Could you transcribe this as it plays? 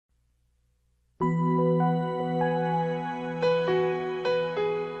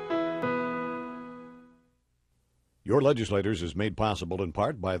Your Legislators is made possible in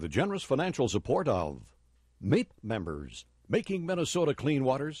part by the generous financial support of MAPE members, making Minnesota clean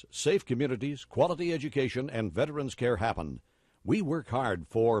waters, safe communities, quality education, and veterans care happen. We work hard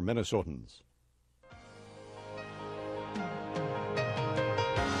for Minnesotans.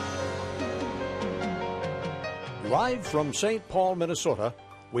 Live from St. Paul, Minnesota,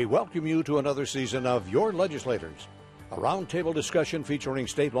 we welcome you to another season of Your Legislators, a roundtable discussion featuring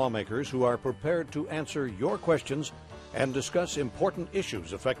state lawmakers who are prepared to answer your questions and discuss important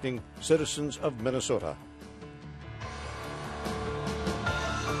issues affecting citizens of Minnesota.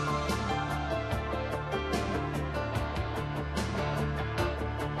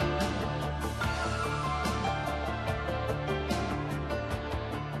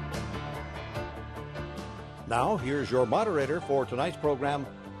 Now, here's your moderator for tonight's program,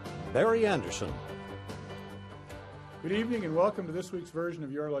 Barry Anderson. Good evening and welcome to this week's version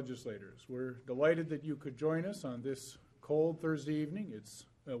of Your Legislators. We're delighted that you could join us on this cold Thursday evening. It's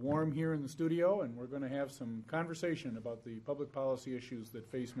warm here in the studio, and we're going to have some conversation about the public policy issues that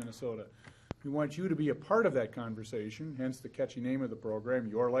face Minnesota. We want you to be a part of that conversation, hence the catchy name of the program,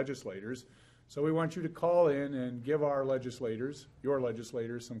 Your Legislators. So we want you to call in and give our legislators, your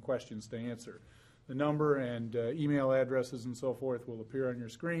legislators, some questions to answer. The number and email addresses and so forth will appear on your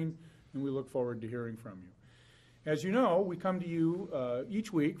screen, and we look forward to hearing from you. As you know, we come to you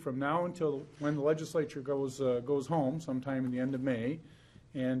each week from now until when the legislature goes home, sometime in the end of May.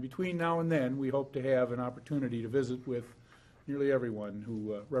 And between now and then, we hope to have an opportunity to visit with nearly everyone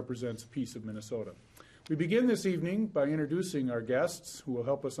who represents a piece of Minnesota. We begin this evening by introducing our guests who will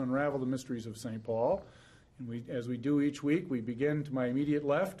help us unravel the mysteries of St. Paul. And as we do each week, we begin to my immediate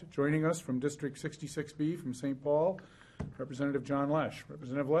left, joining us from District 66B from St. Paul, Representative John Lesch.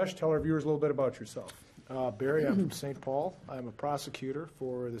 Representative Lesch, tell our viewers a little bit about yourself. Barry, I'm from St. Paul. I'm a prosecutor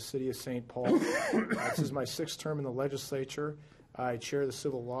for the city of St. Paul. This is my sixth term in the legislature. I chair the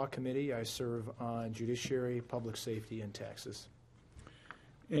Civil Law Committee. I serve on judiciary, public safety, and taxes.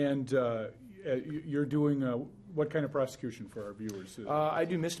 And you're doing what kind of prosecution for our viewers? I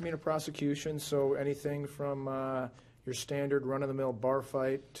do misdemeanor prosecution, so anything from your standard run-of-the-mill bar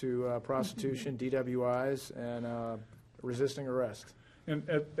fight to prostitution, DWIs, and resisting arrest. And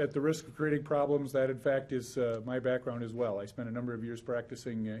at the risk of creating problems, that in fact is my background as well. I spent a number of years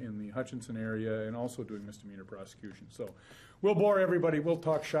practicing in the Hutchinson area and also doing misdemeanor prosecution. So we'll bore everybody. We'll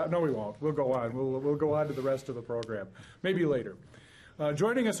talk shop. No, we won't. We'll go on. We'll go on to the rest of the program, maybe later.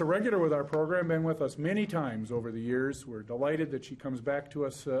 Joining us, a regular with our program, been with us many times over the years. We're delighted that she comes back to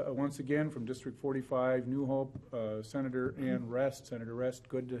us once again from District 45, New Hope, Senator Ann Rest. Senator Rest,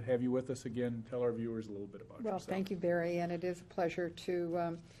 good to have you with us again. Tell our viewers a little bit about yourself. Well, thank you, Barry, and it is a pleasure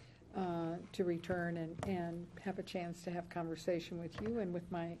to return and have a chance to have conversation with you and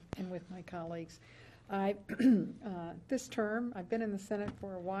with my colleagues. This term, I've been in the Senate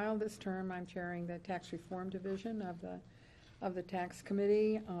for a while. This term, I'm chairing the Tax Reform Division of the Tax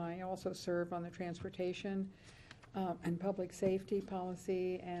Committee. I also serve on the Transportation and Public Safety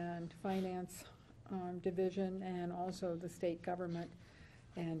Policy and Finance Division, and also the State Government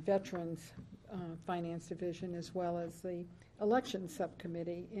and Veterans Finance Division, as well as the Elections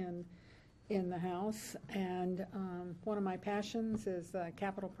Subcommittee in the House. And one of my passions is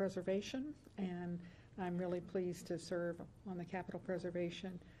capital preservation, and I'm really pleased to serve on the Capital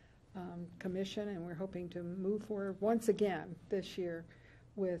Preservation Commission, and we're hoping to move forward once again this year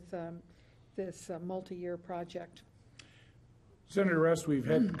with this multi-year project. Senator Rest, we've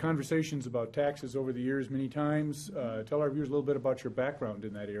had conversations about taxes over the years many times. Tell our viewers a little bit about your background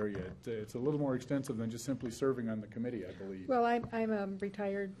in that area. It's a little more extensive than just simply serving on the committee, I believe. Well, I'm a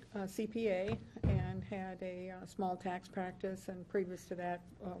retired CPA and had a small tax practice, and previous to that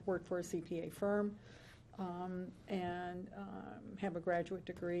worked for a CPA firm. And have a graduate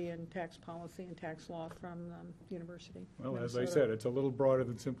degree in tax policy and tax law from university. Well, as I said, it's a little broader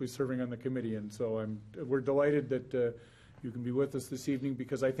than simply serving on the committee, and so we're delighted that you can be with us this evening,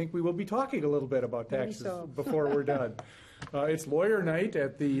 because I think we will be talking a little bit about taxes before we're done. It's lawyer night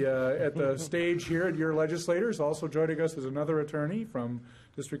at the stage here at Your Legislators. Also joining us is another attorney from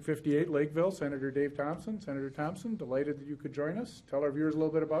District 58, Lakeville, Senator Dave Thompson. Senator Thompson, delighted that you could join us. Tell our viewers a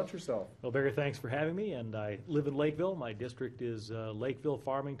little bit about yourself. Well, Barry, thanks for having me, and I live in Lakeville. My district is Lakeville,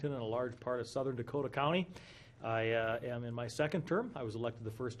 Farmington, and a large part of southern Dakota County. I am in my second term. I was elected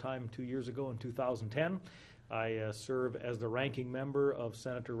the first time 2 years ago in 2010. I serve as the ranking member of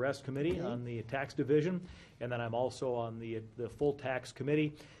Senator Rest Committee on the Tax Division, and then I'm also on the full Tax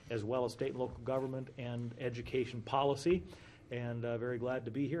Committee, as well as State and Local Government and Education Policy. And very glad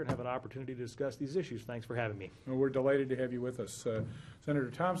to be here and have an opportunity to discuss these issues. Thanks for having me. Well, we're delighted to have you with us.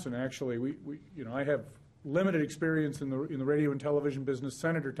 Senator Thompson, actually, I have limited experience in the radio and television business.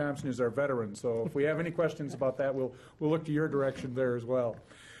 Senator Thompson is our veteran, so if we have any questions about that, we'll look to your direction there as well.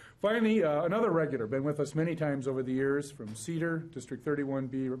 Finally, another regular, been with us many times over the years, from Cedar, District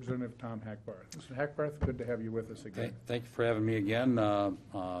 31B, Representative Tom Hackbarth. Mr. Hackbarth, good to have you with us again. Thank you for having me again.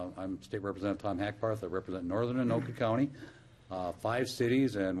 I'm State Representative Tom Hackbarth. I represent Northern and Anoka County, 5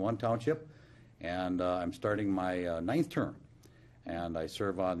 cities and 1 township, and I'm starting my 9th term. And I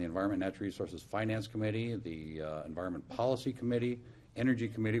serve on the Environment and Natural Resources Finance Committee, the Environment Policy Committee, Energy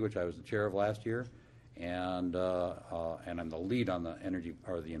Committee, which I was the chair of last year, and I'm the lead on the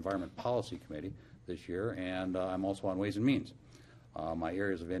the Environment Policy Committee this year, and I'm also on Ways and Means. My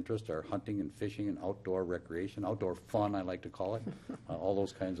areas of interest are hunting and fishing and outdoor recreation, outdoor fun, I like to call it, all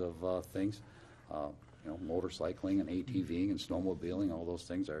those kinds of things. Motorcycling and ATVing and snowmobiling, all those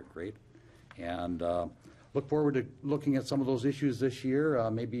things are great. And look forward to looking at some of those issues this year,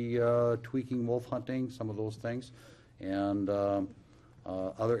 maybe tweaking wolf hunting, some of those things. And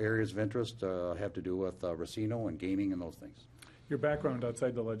other areas of interest have to do with Racino and gaming and those things. Your background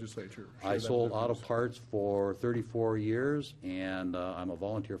outside the legislature? I sold auto parts for 34 years, and I'm a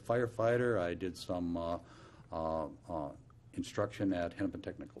volunteer firefighter. I did some instruction at Hennepin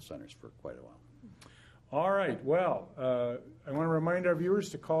Technical Centers for quite a while. All right. Well, I want to remind our viewers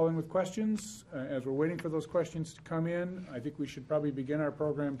to call in with questions. As we're waiting for those questions to come in, I think we should probably begin our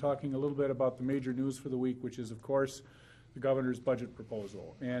program talking a little bit about the major news for the week, which is, of course, the governor's budget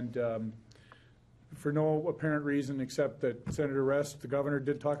proposal. And for no apparent reason except that Senator Rest, the governor,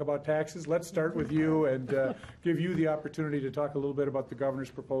 did talk about taxes, let's start with you and give you the opportunity to talk a little bit about the governor's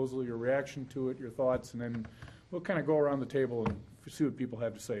proposal, your reaction to it, your thoughts, and then we'll kind of go around the table and see what people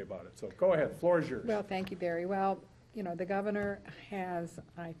have to say about it. So go ahead, the floor is yours. Well, thank you, Barry. Well, the governor has,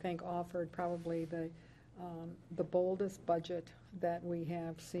 I think, offered probably the boldest budget that we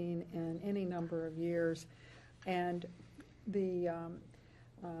have seen in any number of years, and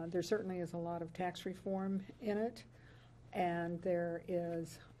there certainly is a lot of tax reform in it, and there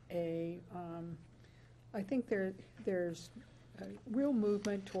is I think there's a real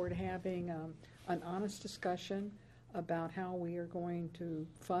movement toward having an honest discussion about how we are going to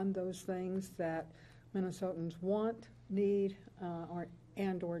fund those things that Minnesotans want, need,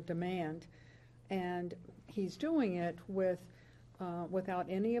 or demand. And he's doing it without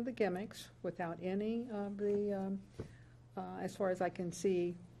any of the gimmicks, without any of the, as far as I can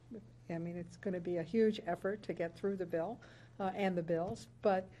see, I mean, it's going to be a huge effort to get through the bill and the bills,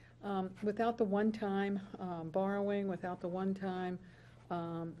 but without the one-time borrowing, without the one-time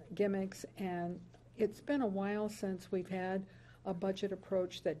gimmicks, and it's been a while since we've had a budget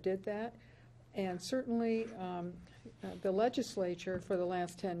approach that did that, and certainly the legislature for the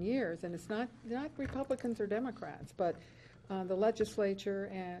last 10 years, and it's not Republicans or Democrats, but the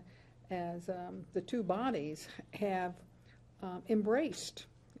legislature as the two bodies have embraced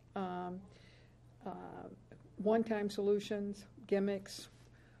one-time solutions, gimmicks,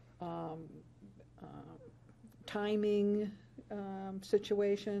 timing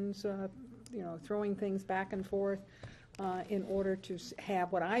situations, throwing things back and forth in order to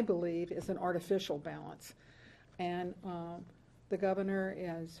have what I believe is an artificial balance. And the governor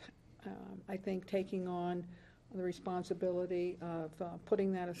is, I think, taking on the responsibility of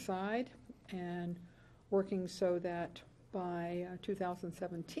putting that aside and working so that by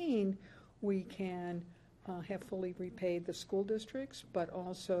 2017 we can have fully repaid the school districts, but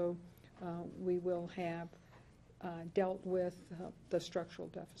also we will have dealt with the structural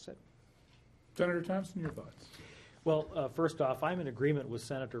deficit. Senator Thompson, your thoughts? Well, first off, I'm in agreement with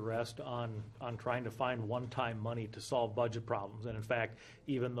Senator Rest on trying to find one-time money to solve budget problems. And in fact,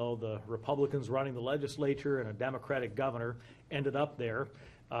 even though the Republicans running the legislature and a Democratic governor ended up there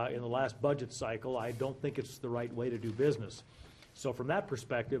in the last budget cycle, I don't think it's the right way to do business. So from that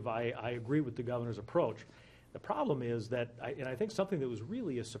perspective, I agree with the governor's approach. The problem is that, and I think something that was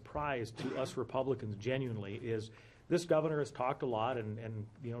really a surprise to us Republicans genuinely, is this governor has talked a lot, and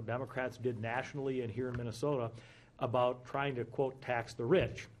Democrats did nationally and here in Minnesota, about trying to, quote, tax the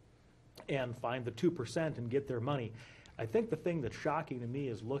rich and find the 2% and get their money. I think the thing that's shocking to me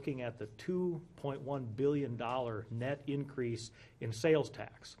is looking at the $2.1 billion net increase in sales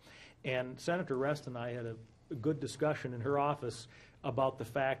tax. And Senator Rest and I had a good discussion in her office about the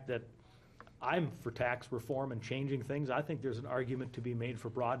fact that I'm for tax reform and changing things. I think there's an argument to be made for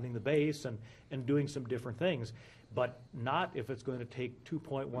broadening the base and doing some different things, but not if it's going to take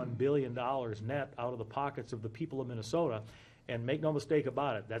 $2.1 billion net out of the pockets of the people of Minnesota. And make no mistake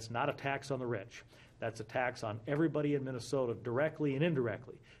about it, that's not a tax on the rich. That's a tax on everybody in Minnesota, directly and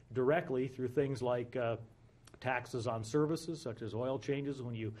indirectly. Directly through things like taxes on services such as oil changes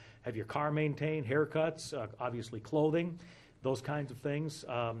when you have your car maintained, haircuts, obviously clothing, those kinds of things.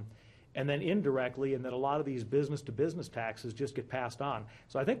 And then indirectly, and that a lot of these business-to-business taxes just get passed on.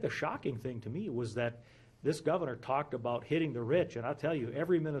 So I think the shocking thing to me was that this governor talked about hitting the rich, and I'll tell you,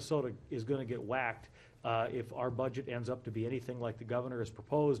 every Minnesota is going to get whacked if our budget ends up to be anything like the governor has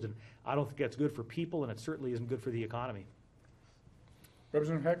proposed, and I don't think that's good for people, and it certainly isn't good for the economy.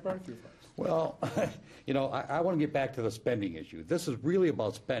 Representative Hackbarth, your thoughts. Well, I want to get back to the spending issue. This is really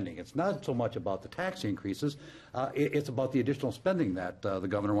about spending. It's not so much about the tax increases. It's about the additional spending that the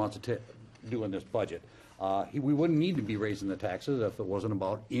governor wants to do in this budget. We wouldn't need to be raising the taxes if it wasn't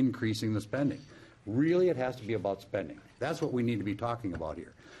about increasing the spending. Really, it has to be about spending. That's what we need to be talking about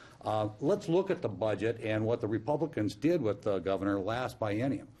here. Let's look at the budget and what the Republicans did with the governor last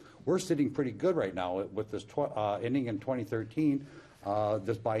biennium. We're sitting pretty good right now with this ending in 2013.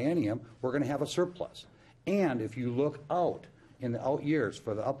 This biennium, we're going to have a surplus. And if you look out in the out years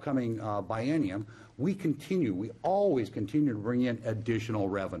for the upcoming biennium, we always continue to bring in additional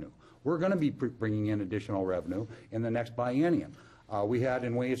revenue. We're going to be bringing in additional revenue in the next biennium. We had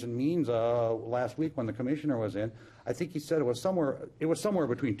in Ways and Means last week when the commissioner was in, I think he said it was somewhere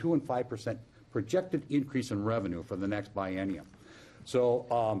between 2 and 5% projected increase in revenue for the next biennium.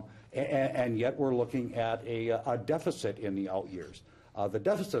 So, and yet we're looking at a deficit in the out years. The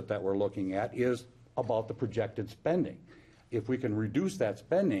deficit that we're looking at is about the projected spending. If we can reduce that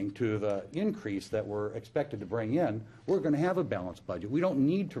spending to the increase that we're expected to bring in, we're going to have a balanced budget. We don't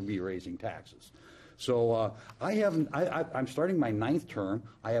need to be raising taxes. So I'm starting my 9th term.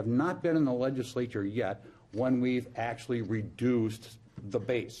 I have not been in the legislature yet when we've actually reduced the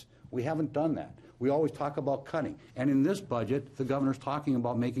base. We haven't done that. We always talk about cutting. And in this budget, the governor's talking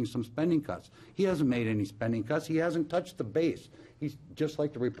about making some spending cuts. He hasn't made any spending cuts. He hasn't touched the base. He's just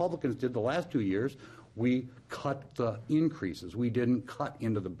like the Republicans did the last 2 years. We cut the increases. We didn't cut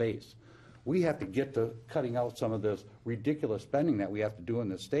into the base. We have to get to cutting out some of this ridiculous spending that we have to do in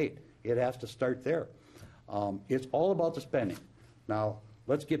this state. It has to start there. It's all about the spending. Now,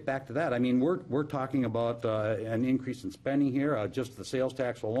 let's get back to that. I mean, we're talking about an increase in spending here. Just the sales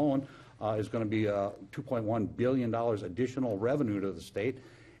tax alone is going to be $2.1 billion additional revenue to the state.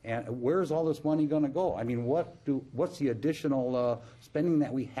 And where's all this money going to go? I mean, what's the additional spending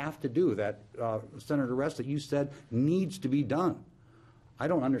that we have to do that, Senator Rest, that you said needs to be done? I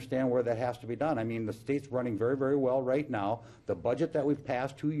don't understand where that has to be done. I mean, the state's running very, very well right now. The budget that we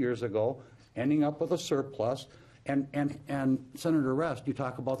passed 2 years ago, ending up with a surplus. And Senator Rest, you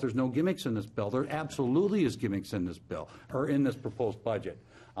talk about there's no gimmicks in this bill. There absolutely is gimmicks in this bill, or in this proposed budget.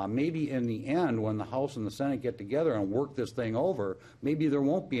 Maybe in the end, when the House and the Senate get together and work this thing over, maybe there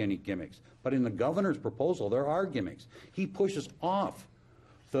won't be any gimmicks. But in the governor's proposal, there are gimmicks. He pushes off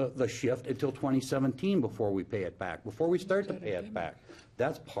the shift until 2017 before we pay it back, before we start to pay it back.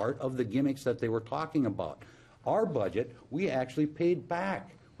 That's part of the gimmicks that they were talking about. Our budget, we actually paid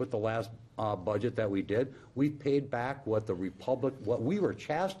back with the last budget that we did. We paid back what what we were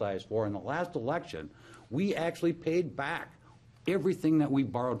chastised for in the last election. We actually paid back everything that we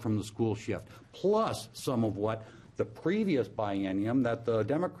borrowed from the school shift, plus some of what the previous biennium that the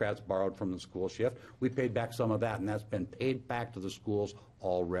Democrats borrowed from the school shift. We paid back some of that, and that's been paid back to the schools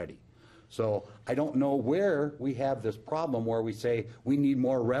already. So I don't know where we have this problem where we say we need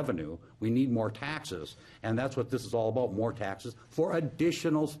more revenue, we need more taxes, and that's what this is all about, more taxes for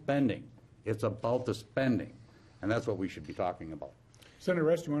additional spending. It's about the spending, and that's what we should be talking about. Senator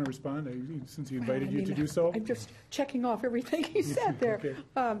Rest, you want to respond, since he invited you to do so? I'm just checking off everything he said there. Okay.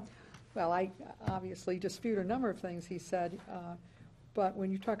 Well, I obviously dispute a number of things he said, but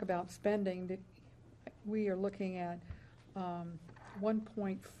when you talk about spending, we are looking at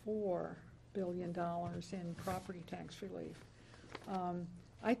 $1.4 billion in property tax relief.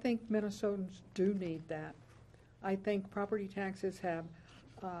 I think Minnesotans do need that. I think property taxes have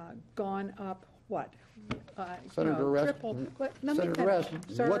gone up, what? Senator Rest, Senator Rest,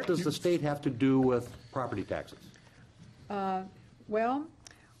 what does the state have to do with property taxes? Well,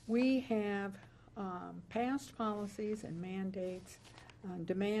 we have passed policies and mandates,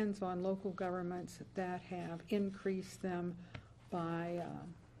 demands on local governments that have increased them by,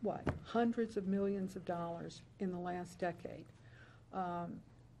 hundreds of millions of dollars in the last decade.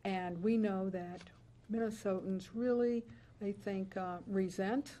 And we know that Minnesotans really, I think,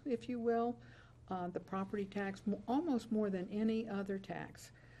 resent, if you will, the property tax almost more than any other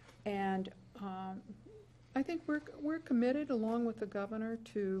tax. And I think we're committed, along with the governor,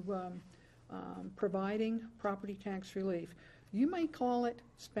 to providing property tax relief. You may call it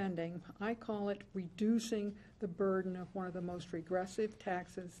spending. I call it reducing the burden of one of the most regressive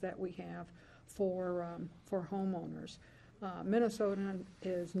taxes that we have for homeowners. Minnesota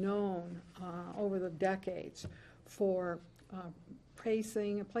is known over the decades for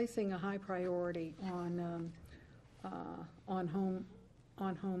placing a high priority on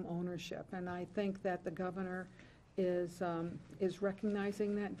home ownership, and I think that the governor is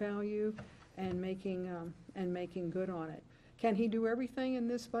recognizing that value and making good on it. Can he do everything in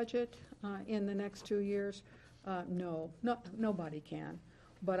this budget in the next 2 years? No, nobody can.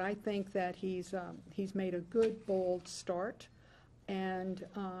 But I think that he's made a good, bold start, and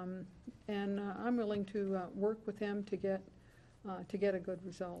I'm willing to work with him to get a good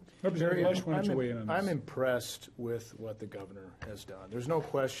result. Representative Lesch, why don't you weigh in on this? I'm impressed with what the governor has done. There's no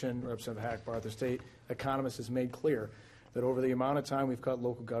question, Representative Hackbarth, the state economist has made clear that over the amount of time we've cut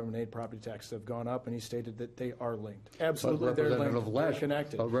local government aid, property taxes have gone up, and he stated that they are linked. Absolutely, they're linked. They're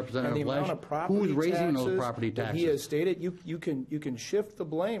connected. But Representative and the amount Lesch, of property who's raising those taxes property that taxes? He has stated you can shift the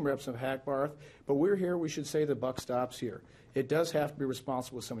blame, Representative Hackbarth, but we're here. We should say the buck stops here. It does have to be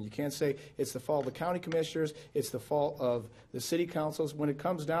responsible with someone. You can't say it's the fault of the county commissioners, it's the fault of the city councils. When it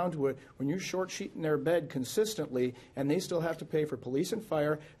comes down to it, when you're short-sheeting their bed consistently and they still have to pay for police and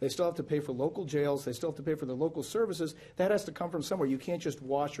fire, they still have to pay for local jails, they still have to pay for the local services, that has to come from somewhere. You can't just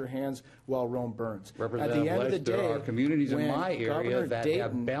wash your hands while Rome burns. At the end of the day, there are communities in my area Governor that Dayton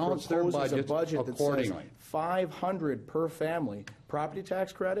have balanced their proposes budgets a budget accordingly. that says $500 per family property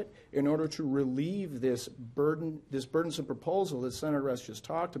tax credit in order to relieve this burdensome proposal that Senator Lesch just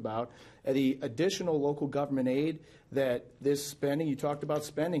talked about, the additional local government aid that this spending, you talked about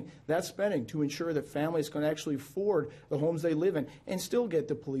spending, that spending to ensure that families can actually afford the homes they live in and still get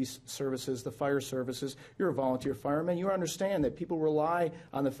the police services, the fire services. You're a volunteer fireman. You understand that people rely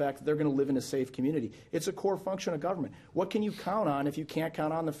on the fact that they're going to live in a safe community. It's a core function of government. What can you count on if you can't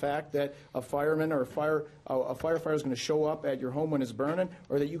count on the fact that a fireman or a firefighter is going to show up at your home when it's burning,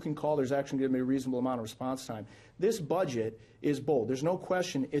 or that you can call there's actually going to be a reasonable amount of response time? This budget is bold. There's no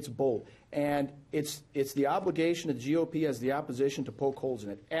question it's bold. And it's the obligation of the GOP as the opposition to poke holes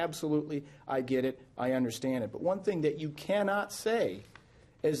in it. Absolutely, I get it. I understand it. But one thing that you cannot say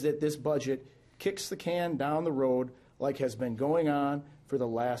is that this budget kicks the can down the road like has been going on for the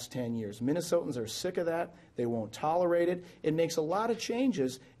last 10 years. Minnesotans are sick of that. They won't tolerate it. It makes a lot of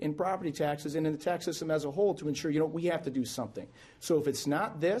changes in property taxes and in the tax system as a whole to ensure, we have to do something. So if it's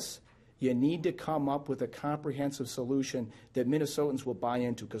not this, you need to come up with a comprehensive solution that Minnesotans will buy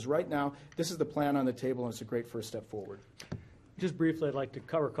into, because right now, this is the plan on the table, and it's a great first step forward. Just briefly, I'd like to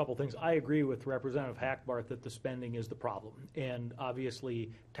cover a couple things. I agree with Representative Hackbarth that the spending is the problem. And obviously,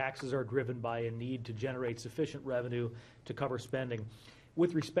 taxes are driven by a need to generate sufficient revenue to cover spending.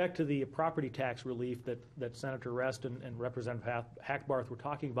 With respect to the property tax relief that Senator Rest and Representative Hackbarth were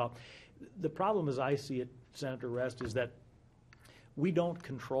talking about, the problem as I see it, Senator Rest, is that we don't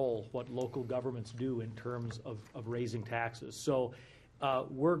control what local governments do in terms of raising taxes. So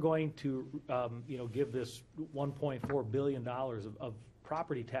we're going to give this $1.4 billion of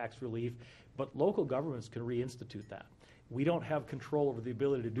property tax relief, but local governments can reinstitute that. We don't have control over the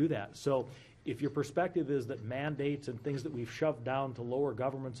ability to do that. So if your perspective is that mandates and things that we've shoved down to lower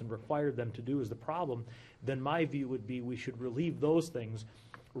governments and required them to do is the problem, then my view would be we should relieve those things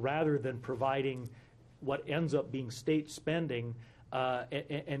rather than providing what ends up being state spending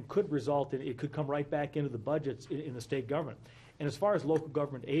and could result in, it could come right back into the budgets in the state government. And as far as local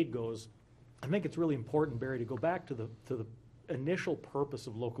government aid goes, I think it's really important, Barry, to go back to the initial purpose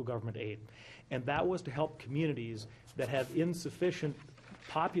of local government aid. And that was to help communities that have insufficient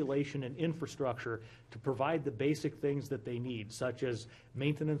population and infrastructure to provide the basic things that they need, such as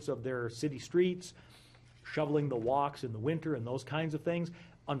maintenance of their city streets, shoveling the walks in the winter, and those kinds of things.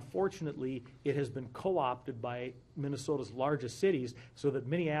 Unfortunately, it has been co-opted by Minnesota's largest cities, so that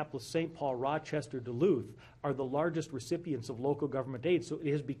Minneapolis, St. Paul, Rochester, Duluth are the largest recipients of local government aid. So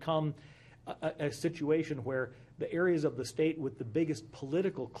it has become a situation where the areas of the state with the biggest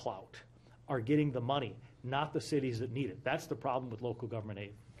political clout are getting the money, not the cities that need it. That's the problem with local government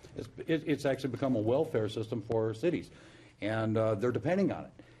aid. It's actually become a welfare system for cities, and they're depending on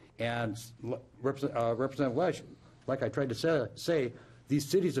it. And Representative Lesch, like I tried to say, these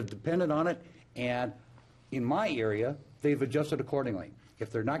cities have depended on it, and in my area, they've adjusted accordingly.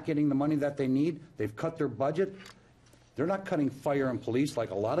 If they're not getting the money that they need, they've cut their budget. They're not cutting fire and police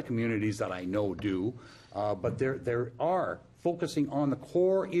like a lot of communities that I know do, but they are focusing on the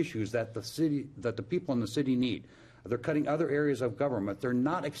core issues that the people in the city need. They're cutting other areas of government. They're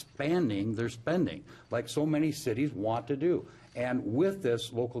not expanding their spending like so many cities want to do. And with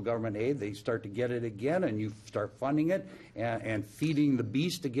this local government aid, they start to get it again, and you start funding it and feeding the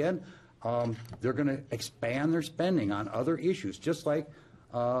beast again. They're going to expand their spending on other issues, just like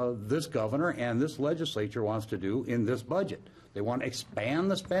this governor and this legislature wants to do in this budget. They want to expand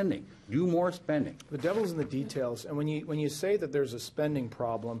the spending, do more spending. The devil's in the details, and when you say that there's a spending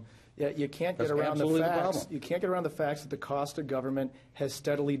problem, you can't get That's around the absolutely the facts. problem. You can't get around the facts that the cost of government has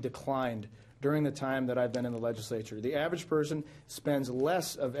steadily declined during the time that I've been in the legislature. The average person spends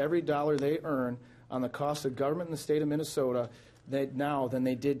less of every dollar they earn on the cost of government in the state of Minnesota now than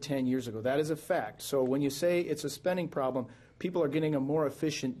they did 10 years ago. That is a fact. So when you say it's a spending problem, people are getting a more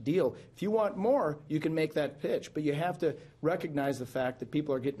efficient deal. If you want more, you can make that pitch, but you have to recognize the fact that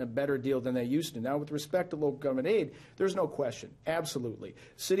people are getting a better deal than they used to. Now, with respect to local government aid, there's no question. Absolutely.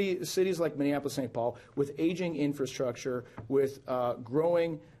 Cities like Minneapolis, St. Paul, with aging infrastructure, with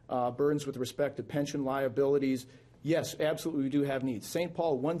growing burdens with respect to pension liabilities, yes, absolutely, we do have needs. St.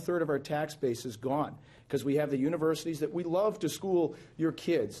 Paul, 1/3 of our tax base is gone because we have the universities that we love to school your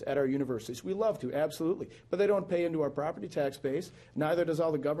kids at our universities. We love to, absolutely. But they don't pay into our property tax base. Neither does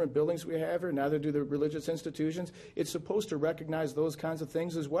all the government buildings we have here. Neither do the religious institutions. It's supposed to recognize those kinds of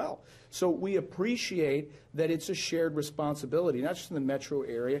things as well. So we appreciate that it's a shared responsibility, not just in the metro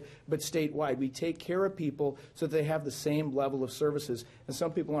area, but statewide. We take care of people so that they have the same level of services, and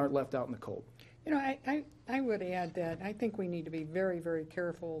some people aren't left out in the cold. You know, I would add that I think we need to be very, very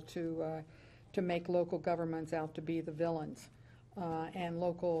careful to make local governments out to be the villains, and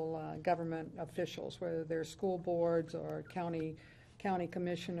local government officials, whether they're school boards or county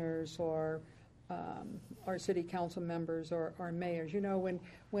commissioners or city council members or mayors. You know,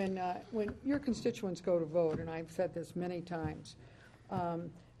 when your constituents go to vote, and I've said this many times,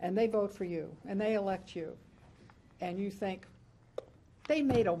 and they vote for you and they elect you, and you think, they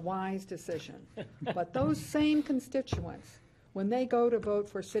made a wise decision. But those same constituents, when they go to vote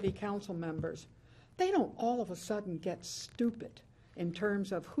for city council members, they don't all of a sudden get stupid in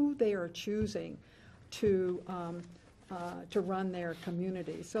terms of who they are choosing to run their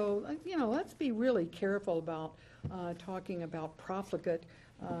community. So, you know, let's be really careful about talking about profligate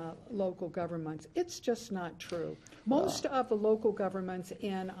local governments. It's just not true. Most of the local governments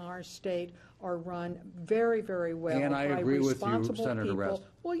in our state are run very, very well And I by agree with you, responsible Senator people. Rest.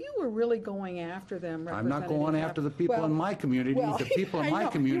 Well, you were really going after them, I'm not Representative going Hack. after the people Well, in my communities. well, The people in I my know.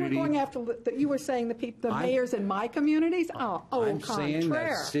 community. You were going after you were saying the mayors in my communities? Oh, I'm saying that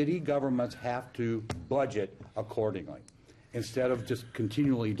contraire. city governments have to budget accordingly instead of just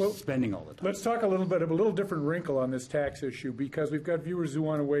continually spending all the time. Let's talk a little different wrinkle on this tax issue, because we've got viewers who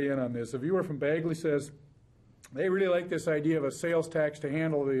want to weigh in on this. A viewer from Bagley says they really like this idea of a sales tax to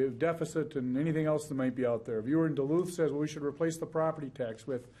handle the deficit and anything else that might be out there. A viewer in Duluth says, well, we should replace the property tax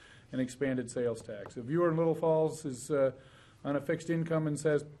with an expanded sales tax. A viewer in Little Falls is on a fixed income and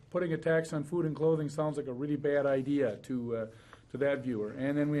says putting a tax on food and clothing sounds like a really bad idea to that viewer.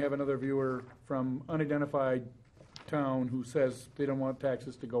 And then we have another viewer from unidentified town who says they don't want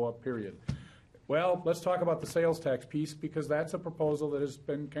taxes to go up, period. Well, let's talk about the sales tax piece, because that's a proposal that has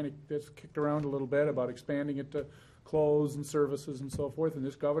been that's kicked around a little bit about expanding it to clothes and services and so forth, and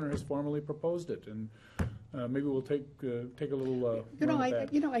this governor has formally proposed it, and maybe we'll take a little run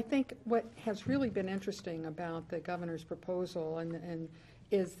at that. I think what has really been interesting about the governor's proposal and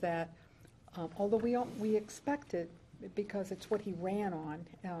is that although we expected, because it's what he ran on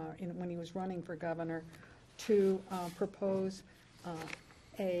when he was running for governor, to propose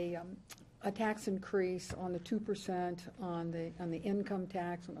a tax increase on the 2% on the income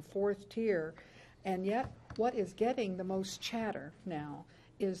tax on the fourth tier, and yet what is getting the most chatter now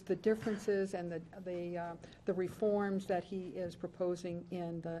is the differences and the reforms that he is proposing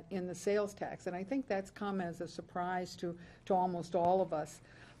in the sales tax, and I think that's come as a surprise to almost all of us.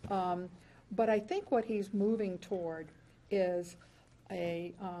 But I think what he's moving toward is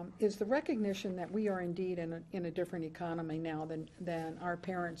the recognition that we are indeed in a different economy now than our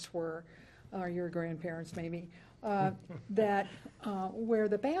parents were, or your grandparents maybe, that where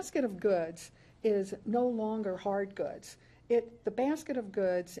the basket of goods is no longer hard goods. The basket of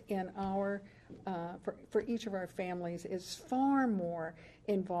goods in for each of our families is far more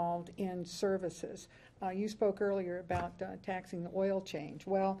involved in services. You spoke earlier about taxing the oil change.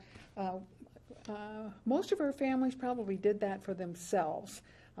 Well, most of our families probably did that for themselves.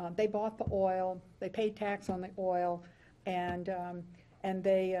 They bought the oil, they paid tax on the oil, and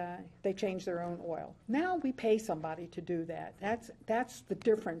they changed their own oil. Now we pay somebody to do that. That's the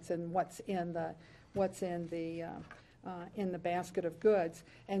difference in what's in the basket of goods.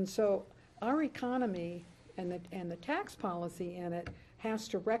 And so our economy and the tax policy in it has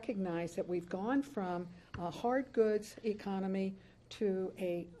to recognize that we've gone from a hard goods economy to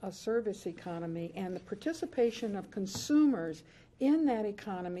a service economy, and the participation of consumers in that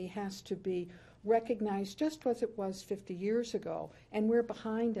economy has to be recognized just as it was 50 years ago, and we're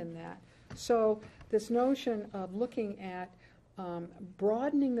behind in that. So this notion of looking at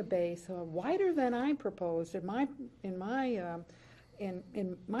broadening the base wider than I proposed in my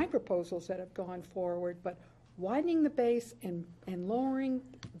proposals that have gone forward, but widening the base and lowering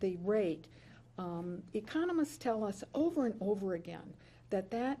the rate. Economists tell us over and over again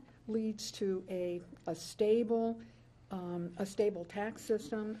that leads to a stable tax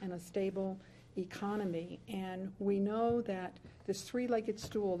system and a stable economy. And we know that this three-legged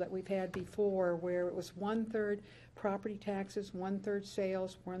stool that we've had before, where it was 1/3 property taxes, 1/3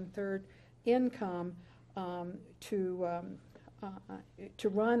 sales, 1/3 income to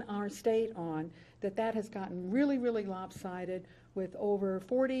run our state on, that has gotten really, really lopsided, with over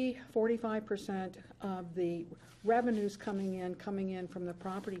 45% of the revenues coming in from the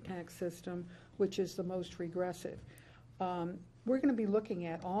property tax system, which is the most regressive. We're going to be looking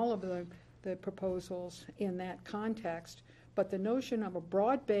at all of the proposals in that context, but the notion of a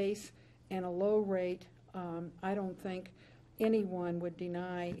broad base and a low rate, I don't think anyone would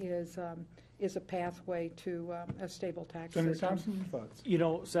deny is a pathway to a stable tax Senator system. Thompson, your thoughts? You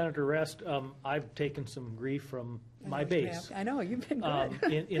know, Senator Rest, I've taken some grief from my base. I know, you've been good.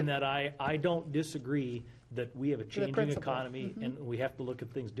 in that I don't disagree that we have a changing principle. economy and we have to look at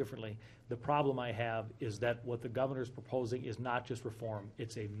things differently. The problem I have is that what the governor's proposing is not just reform,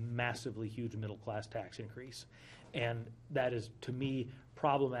 it's a massively huge middle-class tax increase. And that is, to me,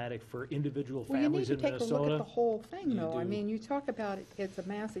 problematic for individual families in Minnesota. Well, you need to take a look at the whole thing, though. I mean, you talk about it's a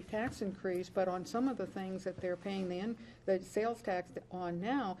massive tax increase, but on some of the things that they're paying the sales tax on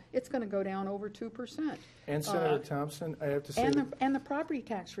now, it's going to go down over 2%. And Senator Thompson, I have to say, and the property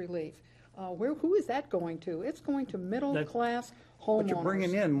tax relief. Who is that going to? It's going to middle-class homeowners. But you're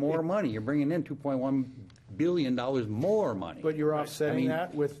bringing in more money. You're bringing in $2.1 billion more money. but you're offsetting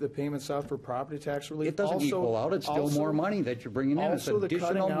that with the payments out for property tax relief. It doesn't equal out. It's still more money that you're bringing in. It's Also, the additional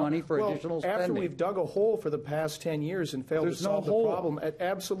cutting out- money for well, additional after spending. we've dug a hole for the past 10 years and failed There's to no solve the hole. problem,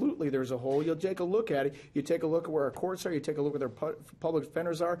 absolutely there's a hole. You'll take a look at it. You take a look at where our courts are. You take a look at where public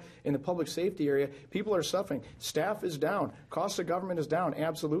defenders are in the public safety area. People are suffering. Staff is down. Cost of government is down,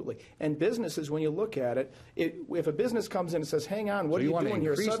 absolutely. And businesses, when you look at it, if a business comes in and says, hang on, what So are you you want to doing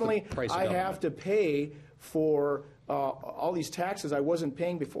here? increase the Suddenly, price of I government. have to pay for all these taxes I wasn't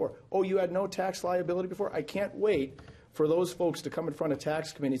paying before. Oh, you had no tax liability before? I can't wait for those folks to come in front of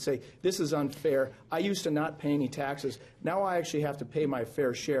tax committee and say, this is unfair. I used to not pay any taxes. Now I actually have to pay my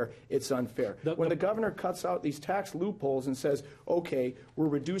fair share. It's unfair. When the governor cuts out these tax loopholes and says, okay, we're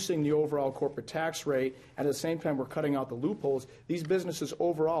reducing the overall corporate tax rate, and at the same time we're cutting out the loopholes, these businesses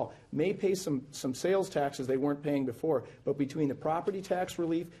overall may pay some sales taxes they weren't paying before, but between the property tax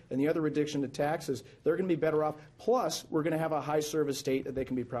relief and the other reduction to taxes, they're going to be better off. Plus, we're going to have a high-service state that they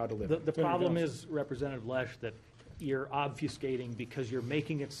can be proud to live in. The problem is, Representative Lesch, that you're obfuscating because you're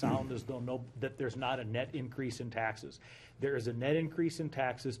making it sound as though that there's not a net increase in taxes. There is a net increase in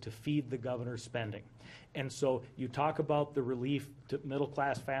taxes to feed the governor's spending. And so you talk about the relief to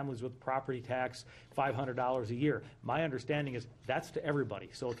middle-class families with property tax, $500 a year. My understanding is that's to everybody,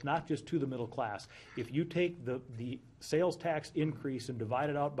 so it's not just to the middle class. If you take the sales tax increase and divide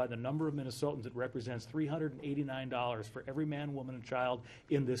it out by the number of Minnesotans, it represents $389 for every man, woman, and child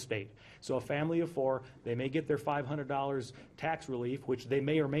in this state. So a family of four, they may get their $500 tax relief, which they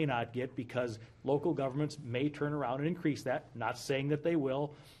may or may not get because local governments may turn around and increase that. Not saying that they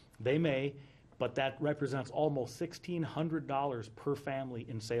will. They may. But that represents almost $1,600 per family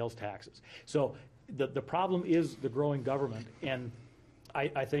in sales taxes. So the problem is the growing government. And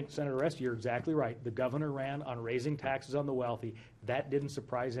I think, Senator Rest, you're exactly right. The governor ran on raising taxes on the wealthy. That didn't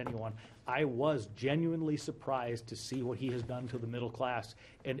surprise anyone. I was genuinely surprised to see what he has done to the middle class,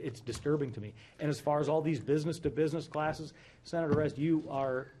 and it's disturbing to me. And as far as all these business-to-business classes, Senator Rest, you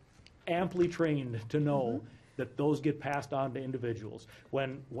are amply trained to know that those get passed on to individuals.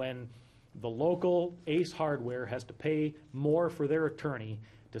 When the local Ace Hardware has to pay more for their attorney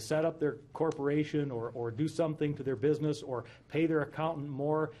to set up their corporation or do something to their business or pay their accountant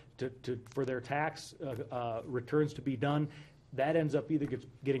more for their tax returns to be done, that ends up either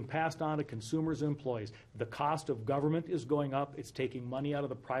getting passed on to consumers and employees. The cost of government is going up. It's taking money out of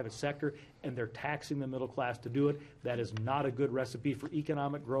the private sector, and they're taxing the middle class to do it. That is not a good recipe for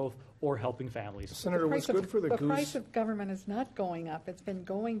economic growth or helping families. Senator, what's good for the goose? The price of government is not going up. It's been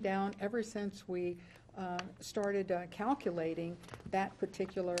going down ever since we started calculating that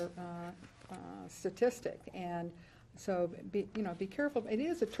particular statistic. And so, be careful. It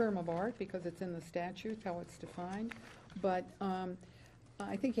is a term of art because it's in the statutes, how it's defined. But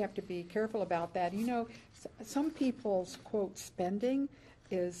I think you have to be careful about that. Some people's, quote, spending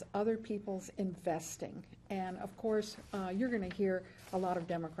is other people's investing. And of course, you're going to hear a lot of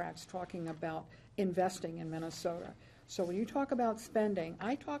Democrats talking about investing in Minnesota. So when you talk about spending,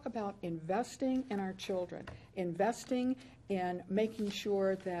 I talk about investing in our children, investing in making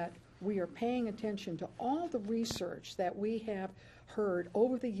sure that we are paying attention to all the research that we have heard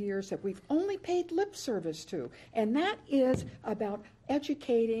over the years that we've only paid lip service to. And that is about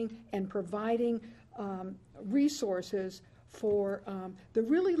educating and providing resources for the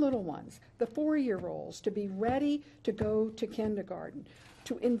really little ones, the 4-year-olds, to be ready to go to kindergarten,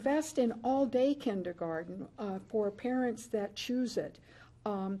 to invest in all-day kindergarten for parents that choose it,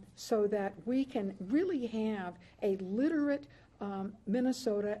 so that we can really have a literate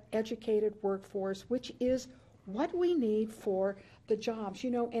Minnesota educated workforce, which is what we need for the jobs.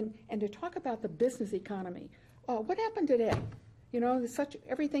 You know, and to talk about the business economy, what happened today? You know,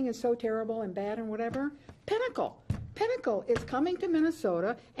 everything is so terrible and bad and whatever. Pinnacle is coming to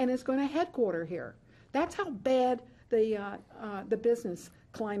Minnesota and is going to headquarter here. That's how bad the business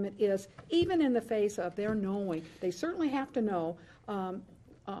climate is, even in the face of their knowing. They certainly have to know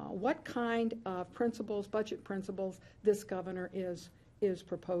what kind of principles, budget principles, this governor is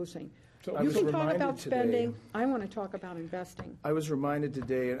proposing. So you can talk about spending. I want to talk about investing. I was reminded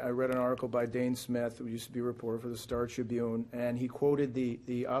today, and I read an article by Dane Smith, who used to be a reporter for the Star Tribune, and he quoted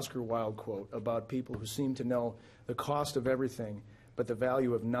the Oscar Wilde quote about people who seem to know the cost of everything but the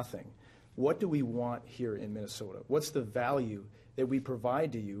value of nothing. What do we want here in Minnesota? What's the value that we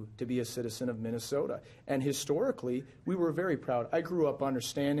provide to you to be a citizen of Minnesota? And historically, we were very proud. I grew up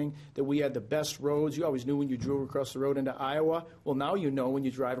understanding that we had the best roads. You always knew when you drove across the road into Iowa. Well, now you know when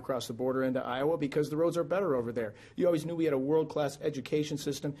you drive across the border into Iowa because the roads are better over there. You always knew we had a world-class education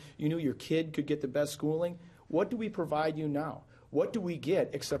system. You knew your kid could get the best schooling. What do we provide you now? What do we get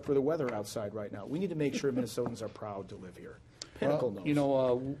except for the weather outside right now? We need to make sure Minnesotans are proud to live here. Well, you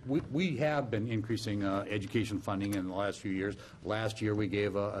know, we have been increasing education funding in the last few years. Last year, we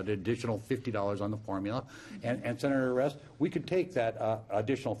gave an additional $50 on the formula. And Senator Rest, we could take that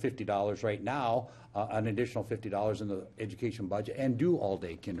additional $50 right now, an additional $50 in the education budget, and do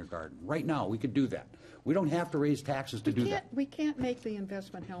all-day kindergarten. Right now, we could do that. We don't have to raise taxes to do that. We can't make the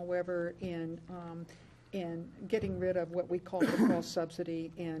investment, however, in getting rid of what we call the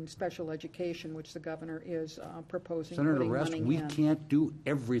cross-subsidy in special education, which the governor is proposing. Senator Rest, we can't do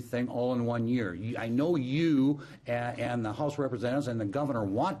everything all in 1 year. I know you and the House of Representatives and the governor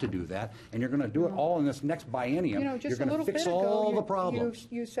want to do that, and you're going to do it all in this next biennium. You know, just you're going to fix all the problems.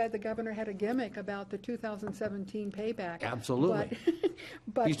 You said the governor had a gimmick about the 2017 payback. Absolutely.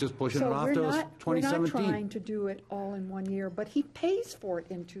 But he's just pushing it off to 2017. We're not trying to do it all in 1 year, but he pays for it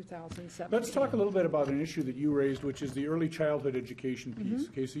in 2017. Let's talk a little bit about an issue that you raised, which is the early childhood education piece,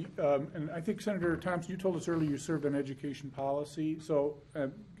 Casey. And I think, Senator Thompson, you told us earlier you served on education policy. So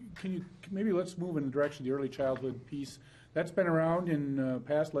maybe let's move in the direction of the early childhood piece. That's been around in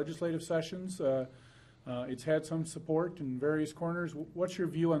past legislative sessions. It's had some support in various corners. What's your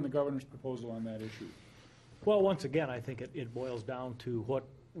view on the governor's proposal on that issue? Well, once again, I think it boils down to what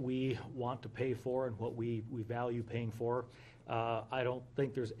we want to pay for and what we value paying for. I don't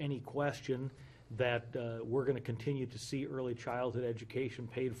think there's any question that we're going to continue to see early childhood education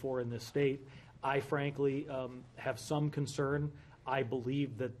paid for in this state. I frankly have some concern. I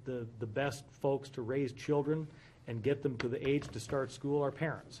believe that the best folks to raise children and get them to the age to start school are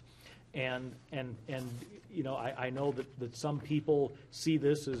parents. And you know, I know that some people see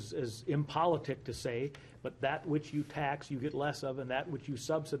this as impolitic to say, but that which you tax, you get less of, and that which you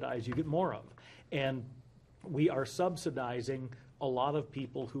subsidize, you get more of. And we are subsidizing a lot of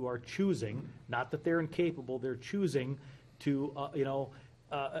people who are choosing, not that they're incapable, they're choosing to,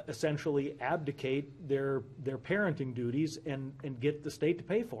 essentially abdicate their parenting duties and get the state to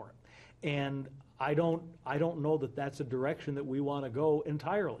pay for it. And I don't know that that's a direction that we want to go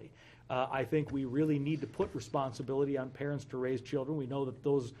entirely. I think we really need to put responsibility on parents to raise children. We know that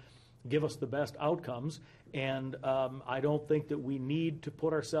those give us the best outcomes, and I don't think that we need to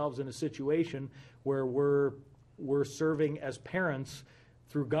put ourselves in a situation where we're serving as parents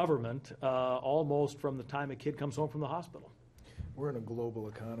through government almost from the time a kid comes home from the hospital. We're in a global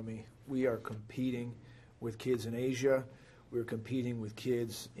economy. We are competing with kids in Asia. We're competing with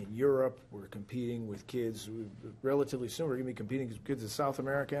kids in Europe. We're competing with kids relatively soon. We're going to be competing with kids in South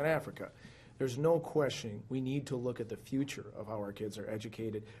America and Africa. There's no question we need to look at the future of how our kids are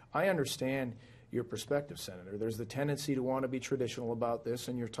educated. I understand your perspective, Senator. There's the tendency to want to be traditional about this,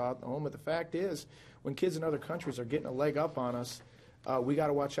 and you're taught at home. But the fact is, when kids in other countries are getting a leg up on us, we got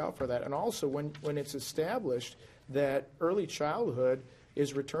to watch out for that. And also, when it's established that early childhood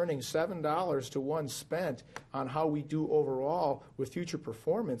is returning $7 to 1 spent on how we do overall with future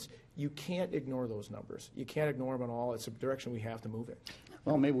performance, you can't ignore those numbers. You can't ignore them at all. It's a direction we have to move in.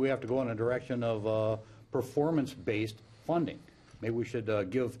 Well, maybe we have to go in a direction of performance-based funding. Maybe we should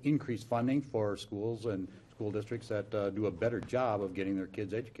give increased funding for schools and school districts that do a better job of getting their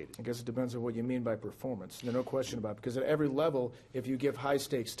kids educated. I guess it depends on what you mean by performance. There's no question about it, because at every level, if you give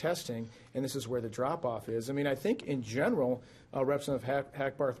high-stakes testing, and this is where the drop-off is, I mean, I think in general, Representative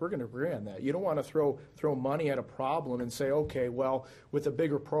Hackbarth, we're going to agree on that. You don't want to throw money at a problem and say, okay, well, with a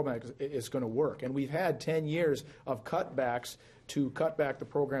bigger program, it's going to work. And we've had 10 years of cutbacks to cut back the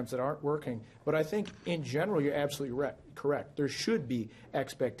programs that aren't working. But I think in general, you're absolutely correct. There should be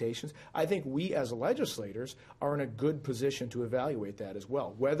expectations. I think we as legislators are in a good position to evaluate that as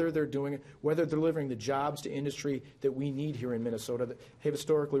well, whether they're doing it, whether they're delivering the jobs to industry that we need here in Minnesota that have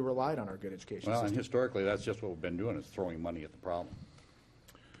historically relied on our good education Well, system. and historically, that's just what we've been doing, is throwing money at the problem.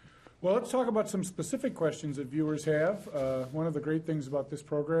 Well, let's talk about some specific questions that viewers have. One of the great things about this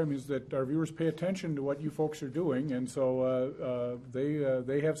program is that our viewers pay attention to what you folks are doing, and so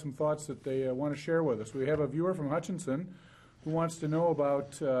they have some thoughts that they want to share with us. We have a viewer from Hutchinson who wants to know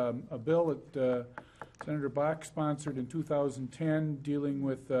about a bill that Senator Bach sponsored in 2010 dealing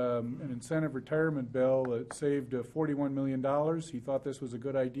with an incentive retirement bill that saved $41 million. He thought this was a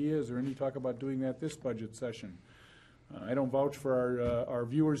good idea. Is there any talk about doing that this budget session? I don't vouch for our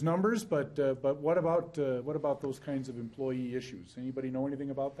viewers' numbers, but what about those kinds of employee issues? Anybody know anything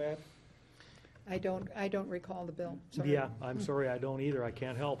about that? I don't recall the bill. Sorry. Yeah, I'm sorry, I don't either. I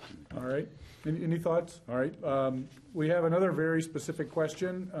can't help. All right. Any thoughts? All right. We have another very specific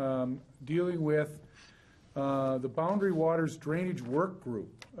question dealing with the Boundary Waters Drainage Work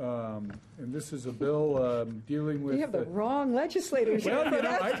Group. And this is a bill dealing with... We have the wrong legislators. Well, you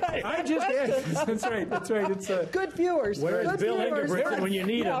know, I just asked. That's right. That's right. It's good viewers. Where's good Bill viewers. Engelbrecht when you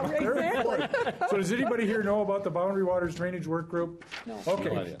need him? Exactly. So does anybody here know about the Boundary Waters Drainage Work Group? No.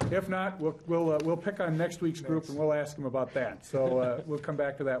 Okay. If not, we'll pick on next week's group and we'll ask them about that. So we'll come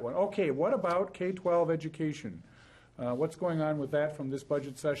back to that one. Okay. What about K-12 education? What's going on with that from this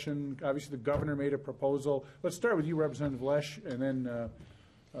budget session? Obviously, the governor made a proposal. Let's start with you, Representative Lesch, and then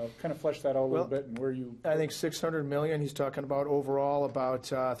kind of flesh that out a little bit and where you... I think $600 million he's talking about overall, about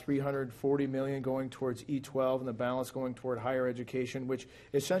 $340 million going towards E-12 and the balance going toward higher education, which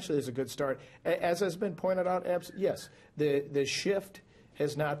essentially is a good start. As has been pointed out, yes, the shift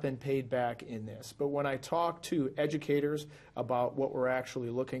has not been paid back in this. But when I talk to educators about what we're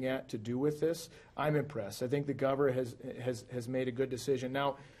actually looking at to do with this, I'm impressed. I think the governor has made a good decision.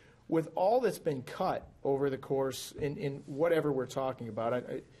 Now, with all that's been cut over the course in whatever we're talking about,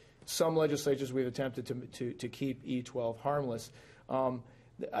 some legislatures we've attempted to keep E-12 harmless.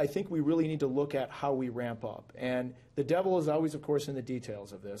 I think we really need to look at how we ramp up. And the devil is always, of course, in the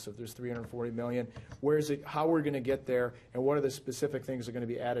details of this. If there's $340 million, how we're going to get there, and what are the specific things that are going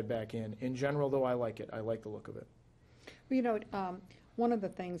to be added back in. In general, though, I like it. I like the look of it. Well, you know, one of the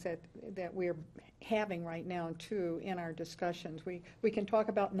things that we're having right now, too, in our discussions, we can talk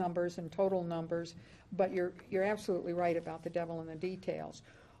about numbers and total numbers, but you're absolutely right about the devil in the details.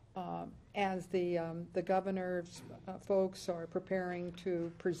 As the governor's folks are preparing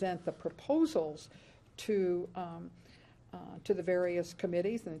to present the proposals to the various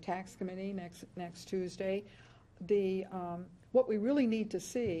committees and the tax committee next Tuesday, what we really need to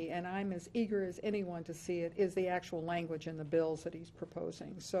see, and I'm as eager as anyone to see it, is the actual language in the bills that he's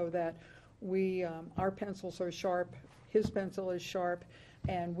proposing, so that our pencils are sharp, his pencil is sharp,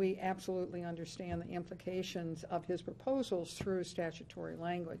 and we absolutely understand the implications of his proposals through statutory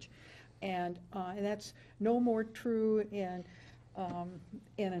language. And that's no more true in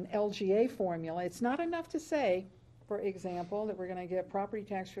an LGA formula. It's not enough to say, for example, that we're going to get property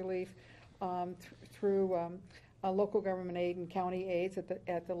tax relief through local government aid and county aids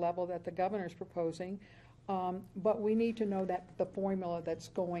at the level that the governor's proposing. But we need to know that the formula that's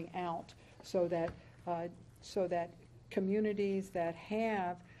going out, so that communities that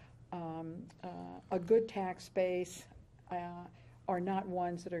have a good tax base are not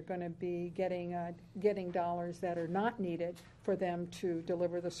ones that are going to be getting dollars that are not needed for them to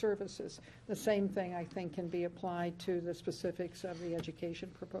deliver the services. The same thing, I think, can be applied to the specifics of the education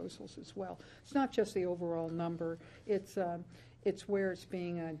proposals as well. It's not just the overall number. It's where it's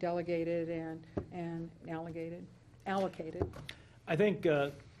being delegated and allocated. I think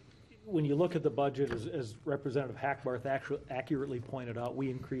when you look at the budget, as Representative Hackbarth accurately pointed out,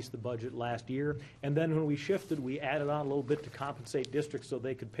 we increased the budget last year, and then when we shifted, we added on a little bit to compensate districts so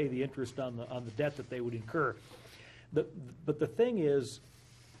they could pay the interest on the debt that they would incur. But the thing is,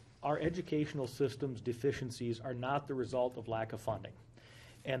 our educational system's deficiencies are not the result of lack of funding.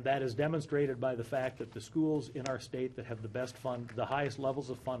 And that is demonstrated by the fact that the schools in our state that have the highest levels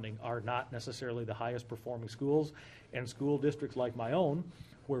of funding are not necessarily the highest performing schools. And school districts like my own,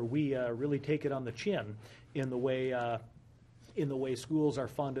 where we really take it on the chin in the way schools are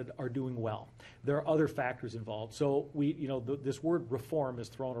funded, are doing well. There are other factors involved. So this word reform is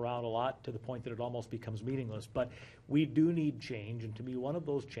thrown around a lot to the point that it almost becomes meaningless. But we do need change, and to me, one of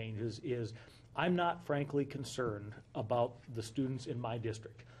those changes is I'm not frankly concerned about the students in my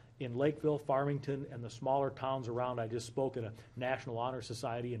district. In Lakeville, Farmington, and the smaller towns around, I just spoke at a National Honor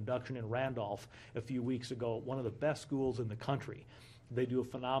Society induction in Randolph a few weeks ago, one of the best schools in the country. They do a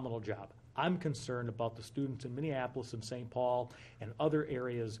phenomenal job. I'm concerned about the students in Minneapolis and St. Paul and other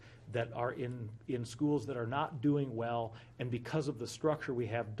areas that are in schools that are not doing well, and because of the structure we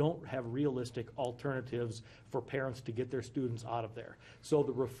have, don't have realistic alternatives for parents to get their students out of there. So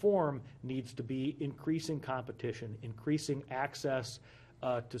the reform needs to be increasing competition, increasing access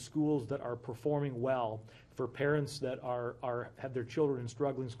to schools that are performing well for parents that have their children in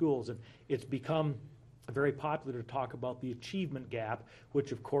struggling schools. And it's become very popular to talk about the achievement gap,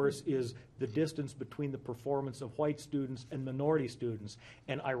 which of course is the distance between the performance of white students and minority students.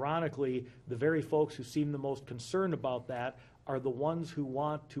 And ironically, the very folks who seem the most concerned about that are the ones who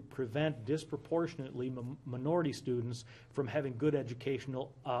want to prevent disproportionately minority students from having good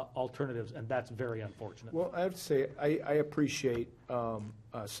educational alternatives, and that's very unfortunate. Well, I have to say, I appreciate,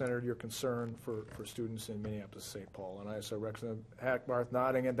 Senator, your concern for students in Minneapolis, St. Paul, and I saw Representative Hackbarth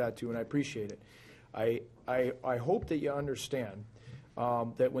nodding at that too, and I appreciate it. I hope that you understand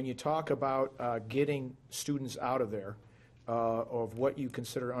that when you talk about getting students out of there, of what you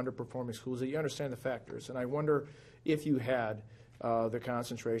consider underperforming schools, that you understand the factors. And I wonder if you had the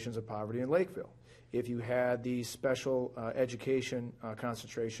concentrations of poverty in Lakeville, if you had the special education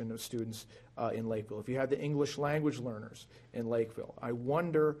concentration of students in Lakeville, if you had the English language learners in Lakeville. I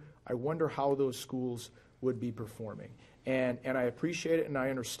wonder how those schools would be performing. And I appreciate it and I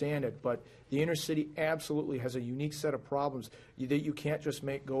understand it, but the inner city absolutely has a unique set of problems that you can't just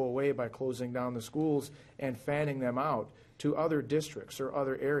make go away by closing down the schools and fanning them out to other districts or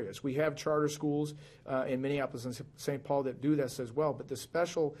other areas. We have charter schools in Minneapolis and St. Paul that do this as well, but the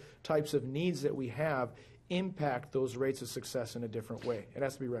special types of needs that we have impact those rates of success in a different way. It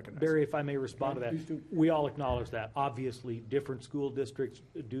has to be recognized. Barry, if I may respond to that, we all acknowledge that. Obviously, different school districts,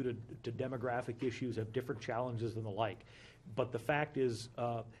 due to demographic issues, have different challenges and the like. But the fact is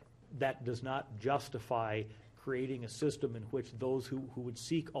that does not justify creating a system in which those who would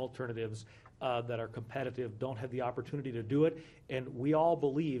seek alternatives that are competitive don't have the opportunity to do it. And we all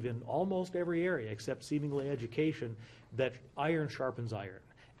believe in almost every area, except seemingly education, that iron sharpens iron.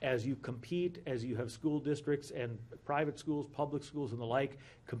 As you compete, as you have school districts and private schools, public schools, and the like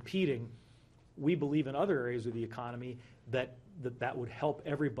competing, we believe in other areas of the economy that would help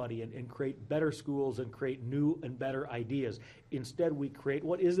everybody and create better schools and create new and better ideas. Instead, we create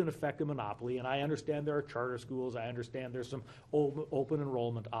what is in effect a monopoly, and I understand there are charter schools, I understand there's some open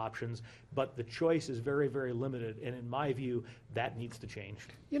enrollment options, but the choice is very, very limited, and in my view, that needs to change.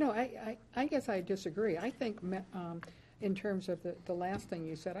 You know, I guess I disagree. I think in terms of the last thing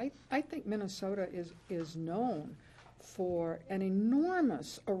you said, I think Minnesota is known for an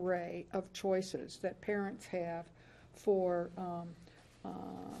enormous array of choices that parents have for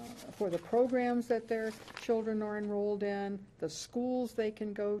the programs that their children are enrolled in, the schools they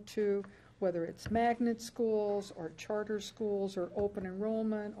can go to, whether it's magnet schools or charter schools or open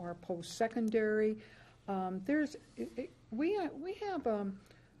enrollment or post-secondary. We're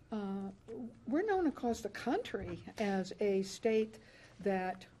known across the country as a state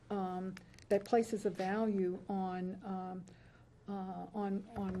that places a value on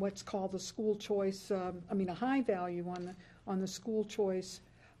what's called the school choice. A high value on the school choice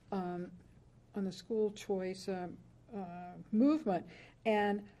movement,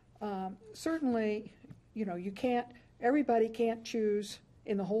 and certainly, everybody can't choose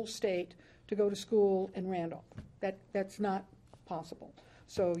in the whole state to go to school in Randolph. That's not possible.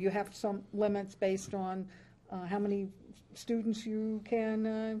 So you have some limits based on how many students you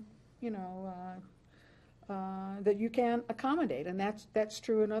can, that you can accommodate, and that's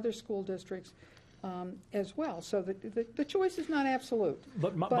true in other school districts as well. So the choice is not absolute.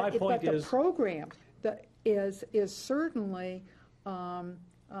 But my point is, the program that is certainly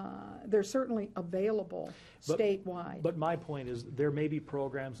they're certainly available statewide. But my point is, there may be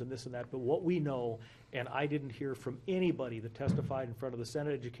programs and this and that, but what we know, and I didn't hear from anybody that testified in front of the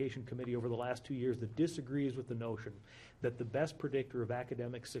Senate Education Committee over the last 2 years that disagrees with the notion that the best predictor of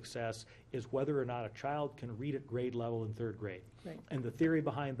academic success is whether or not a child can read at grade level in third grade. Right. And the theory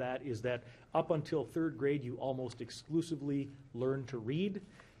behind that is that up until third grade, you almost exclusively learn to read,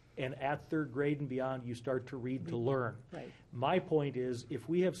 and at third grade and beyond, you start to read to learn. Right. My point is, if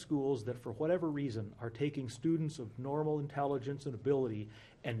we have schools that for whatever reason are taking students of normal intelligence and ability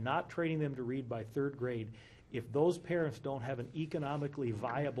and not training them to read by third grade, if those parents don't have an economically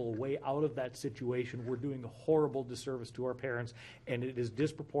viable way out of that situation, we're doing a horrible disservice to our parents, and it is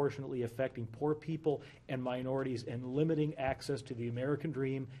disproportionately affecting poor people and minorities and limiting access to the American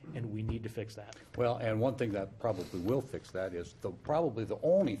dream, and we need to fix that. Well, and one thing that probably will fix that is probably the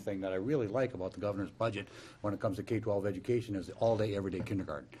only thing that I really like about the governor's budget when it comes to K-12 education is the all-day, everyday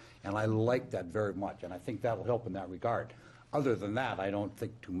kindergarten. And I like that very much, and I think that will help in that regard. Other than that, I don't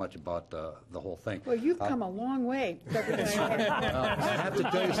think too much about the whole thing. Well, you've come a long way. I have to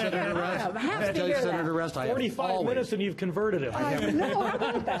tell you, Senator Rest, I have 45 minutes and you've converted him.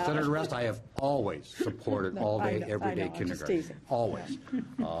 Senator Rest, I have always supported all-day, everyday kindergarten. Always.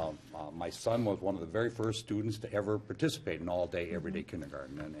 My son was one of the very first students to ever participate in all-day, everyday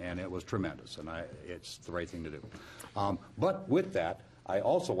kindergarten, and it was tremendous, and it's the right thing to do. But with that, I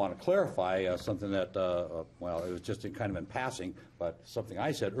also want to clarify something that, well, it was just kind of in passing, but something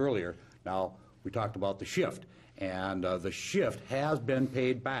I said earlier. Now, we talked about the shift, and the shift has been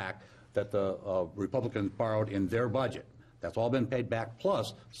paid back that the Republicans borrowed in their budget. That's all been paid back,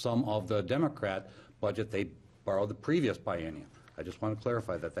 plus some of the Democrat budget they borrowed the previous biennium. I just want to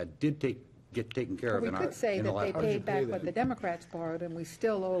clarify that that did get taken care of. We could say that they paid back what the Democrats borrowed, and we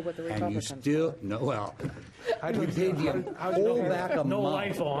still owe what the Republicans borrowed. And you still, no, well, we paid the whole back amount. No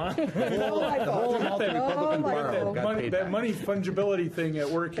LIFO, huh? The whole amount the Republican borrowed got paid That back. money fungibility thing at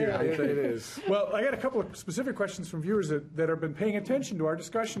work here. It is. Well, I got a couple of specific questions from viewers that have been paying attention to our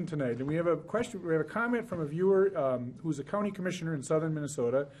discussion tonight. And we have a question, we have a comment from a viewer who's a county commissioner in southern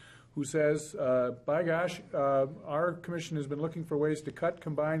Minnesota who says, by gosh, our commission has been looking for ways to cut,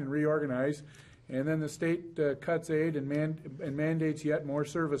 combine, and reorganize, and then the state cuts aid and mandates yet more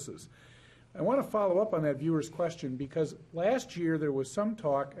services. I want to follow up on that viewer's question because last year there was some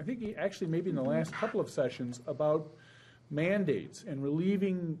talk, I think actually maybe in the last couple of sessions, about mandates and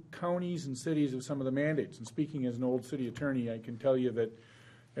relieving counties and cities of some of the mandates. And speaking as an old city attorney, I can tell you that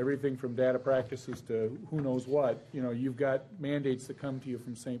everything from data practices to who knows what, you've got mandates that come to you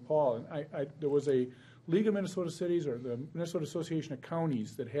from St. Paul. And there was a League of Minnesota Cities, or the Minnesota Association of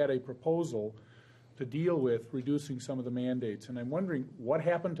Counties, that had a proposal to deal with reducing some of the mandates. And I'm wondering, what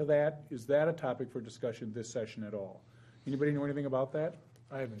happened to that? Is that a topic for discussion this session at all? Anybody know anything about that?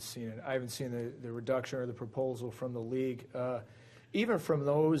 I haven't seen it. I haven't seen the reduction or the proposal from the league. Even from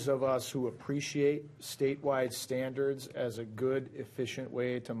those of us who appreciate statewide standards as a good, efficient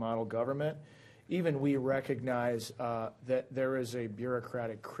way to model government, even we recognize that there is a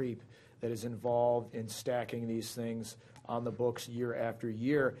bureaucratic creep that is involved in stacking these things on the books year after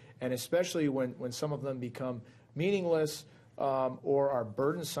year, and especially when some of them become meaningless or are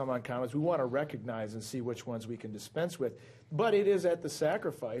burdensome on counties, we want to recognize and see which ones we can dispense with. But it is at the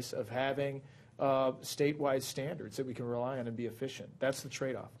sacrifice of having statewide standards that we can rely on and be efficient. That's the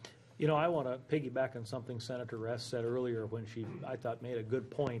trade-off. I want to piggyback on something Senator Rest said earlier when she, I thought, made a good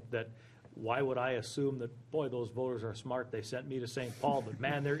point that why would I assume that, boy, those voters are smart, they sent me to St. Paul, but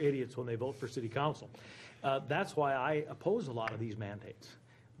man, they're idiots when they vote for city council. That's why I oppose a lot of these mandates.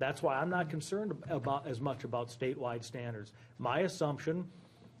 That's why I'm not concerned as much about statewide standards. My assumption,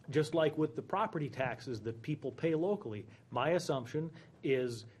 just like with the property taxes that people pay locally, my assumption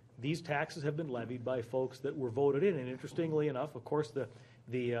is these taxes have been levied by folks that were voted in. And interestingly enough, of course,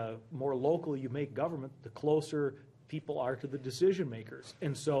 the more local you make government, the closer people are to the decision makers.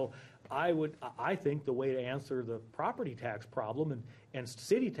 And so I think the way to answer the property tax problem and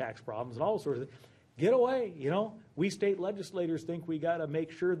city tax problems and all sorts of things, get away. We state legislators think we got to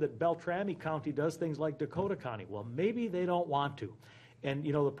make sure that Beltrami County does things like Dakota County. Well, maybe they don't want to. And,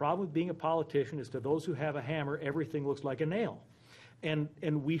 the problem with being a politician is to those who have a hammer, everything looks like a nail. And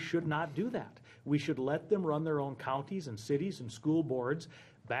we should not do that. We should let them run their own counties and cities and school boards,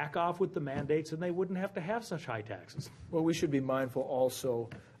 back off with the mandates, and they wouldn't have to have such high taxes. Well, we should be mindful also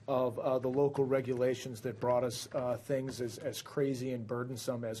of the local regulations that brought us things as crazy and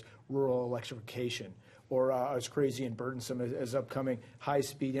burdensome as rural electrification, or as crazy and burdensome as upcoming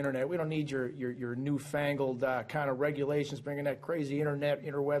high-speed internet. We don't need your newfangled kind of regulations bringing that crazy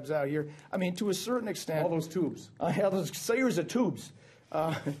interwebs out here. I mean, to a certain extent. All those tubes. Those sayers of tubes.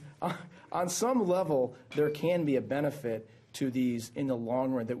 On some level, there can be a benefit to these in the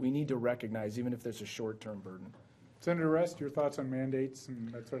long run that we need to recognize, even if there's a short-term burden. Senator Rest, your thoughts on mandates and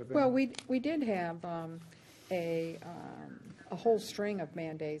that sort of thing? Well, we did have a whole string of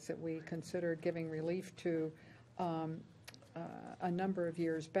mandates that we considered giving relief to a number of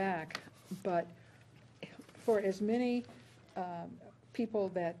years back, but for as many people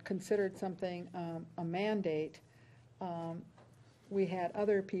that considered something a mandate, we had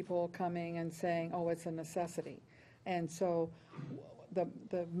other people coming and saying, oh, it's a necessity. And so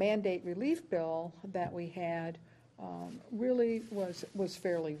the mandate relief bill that we had really was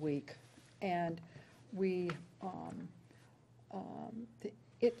fairly weak. And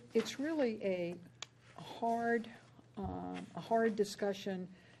it's really a hard discussion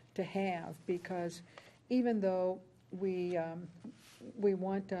to have, because even though we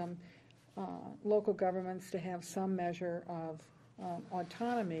want local governments to have some measure of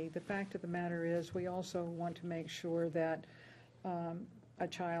autonomy, the fact of the matter is we also want to make sure that a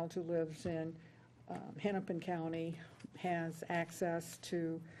child who lives in Hennepin County has access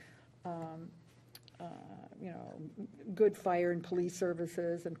to good fire and police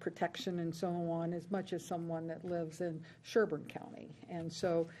services and protection and so on, as much as someone that lives in Sherburne County. And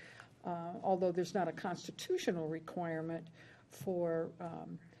so although there's not a constitutional requirement for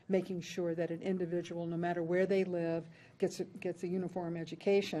making sure that an individual, no matter where they live, gets a uniform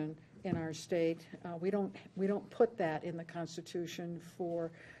education in our state, we don't put that in the Constitution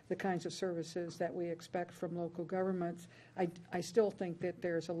for the kinds of services that we expect from local governments. I still think that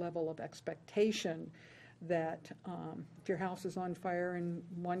there's a level of expectation that if your house is on fire in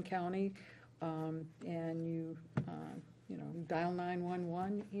one county and you dial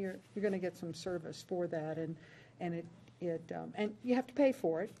 911, you're going to get some service for that, and you have to pay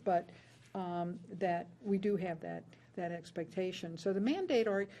for it, but that we do have that expectation. So the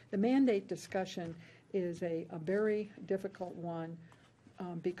mandate discussion is a very difficult one,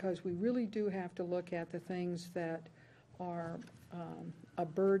 because we really do have to look at the things that are a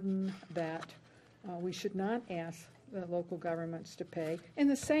burden that we should not ask the local governments to pay, in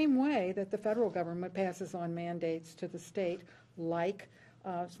the same way that the federal government passes on mandates to the state, like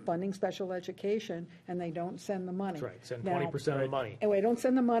funding special education, and they don't send the money. That's right, send 20% of the money. Anyway, don't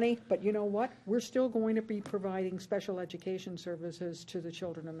send the money, but you know what? We're still going to be providing special education services to the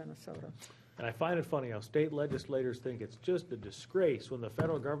children of Minnesota. And I find it funny how state legislators think it's just a disgrace when the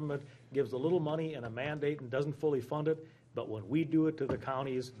federal government gives a little money and a mandate and doesn't fully fund it, but when we do it to the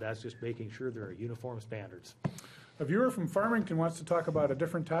counties, that's just making sure there are uniform standards. A viewer from Farmington wants to talk about a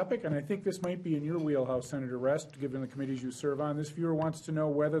different topic, and I think this might be in your wheelhouse, Senator Rest, given the committees you serve on. This viewer wants to know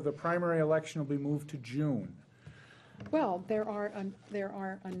whether the primary election will be moved to June. Well, there are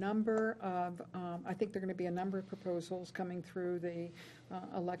a number of, I think there are going to be a number of proposals coming through the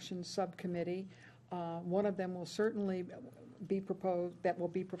elections subcommittee. One of them will certainly be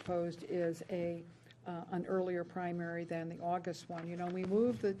proposed is an earlier primary than the August one. You know, we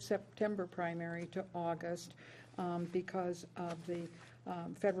moved the September primary to August because of the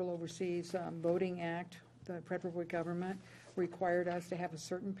Federal Overseas Voting Act. The federal government required us to have a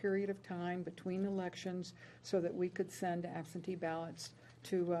certain period of time between elections so that we could send absentee ballots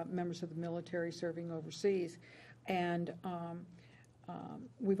to members of the military serving overseas. And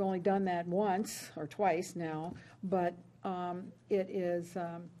we've only done that once or twice now, but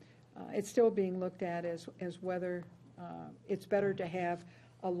it's still being looked at as whether it's better to have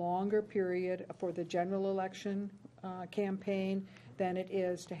a longer period for the general election campaign than it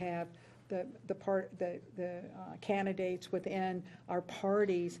is to have the candidates within our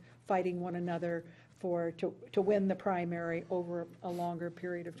parties fighting one another to win the primary over a longer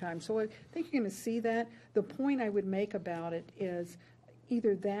period of time. So I think you're going to see that. The point I would make about it is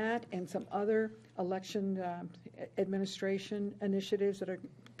either that and some other election administration initiatives that are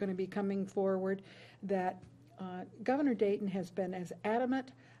going to be coming forward, that Governor Dayton has been as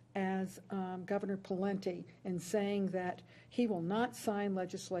adamant as Governor Pawlenty in saying that he will not sign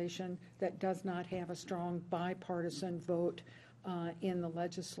legislation that does not have a strong bipartisan vote in the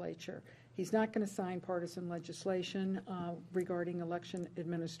legislature. He's not going to sign partisan legislation regarding election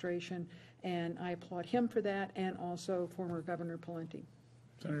administration, and I applaud him for that, and also former Governor Pawlenty.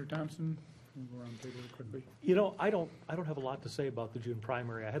 Senator Thompson, we'll go around the table quickly. You know, I don't have a lot to say about the June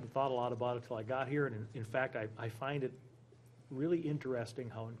primary. I hadn't thought a lot about it till I got here, and in fact, I find it really interesting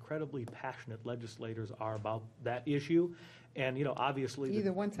how incredibly passionate legislators are about that issue. And, obviously...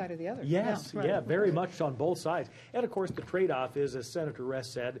 Either one side or the other. Yes, right. yeah, very much on both sides. And, of course, the trade-off is, as Senator Ress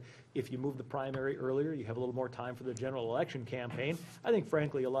said, if you move the primary earlier, you have a little more time for the general election campaign. I think,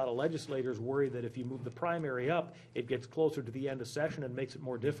 frankly, a lot of legislators worry that if you move the primary up, it gets closer to the end of session and makes it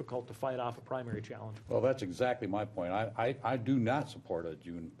more difficult to fight off a primary challenge. Well, that's exactly my point. I do not support a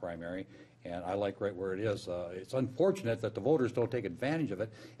June primary, and I like right where it is. It's unfortunate that the voters don't take advantage of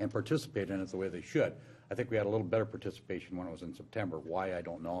it and participate in it the way they should. I think we had a little better participation when it was in September. Why, I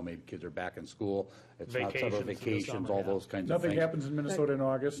don't know. Maybe kids are back in school. It's not summer vacations, all those kinds of things. Nothing happens in Minnesota in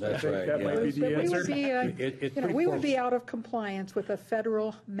August. That's I think right, that yeah. might be the answer. We would be out of compliance with a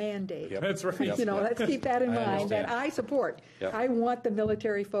federal mandate. Yep. That's right. Yep. Let's keep that in I mind, that understand. I support. Yep. I want the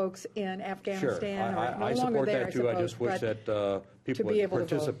military folks in Sure, Afghanistan, or I no longer support there, that too. I suppose, just wish but that people be would able to vote.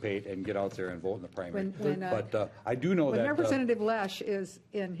 participate and get out there and vote in the primary. When, But I do know when that Representative Lesch is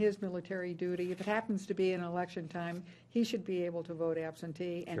in his military duty, if it happens to be an election time, he should be able to vote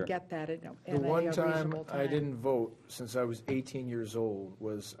absentee and Sure. get that in The a one time reasonable time. I didn't vote since I was 18 years old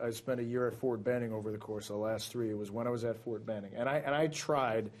was I spent a year at Fort Benning over the course of the last 3. It was when I was at Fort Benning. And I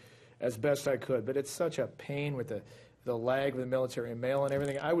tried as best I could, but it's such a pain with the lag with the military and mail and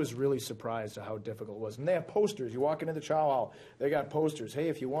everything. I was really surprised at how difficult it was. And they have posters. You walk into the chow hall, they got posters. Hey,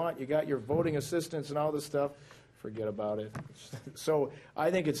 if you want, you got your voting assistance and all this stuff. Forget about it. So I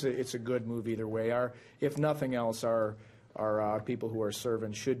think it's a good move either way. If nothing else, our people who are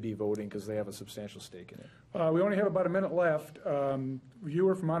serving should be voting because they have a substantial stake in it. We only have about a minute left.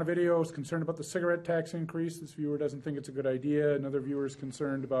 Viewer from Montevideo is concerned about the cigarette tax increase. This viewer doesn't think it's a good idea. Another viewer is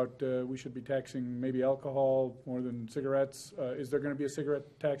concerned about we should be taxing maybe alcohol more than cigarettes. Is there going to be a cigarette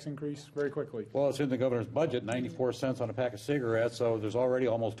tax increase? Very quickly. Well, it's in the governor's budget, 94 cents on a pack of cigarettes, so there's already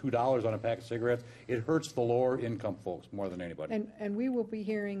almost $2 on a pack of cigarettes. It hurts the lower income folks more than anybody. And we will be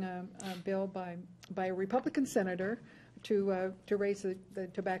hearing a bill by a Republican senator to raise the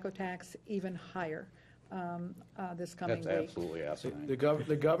tobacco tax even higher this coming That's week. absolutely asinine.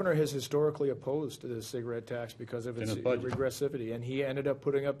 The governor has historically opposed the cigarette tax because of its his budget. regressivity, and he ended up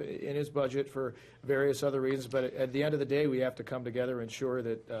putting up in his budget for various other reasons. But at the end of the day, we have to come together and ensure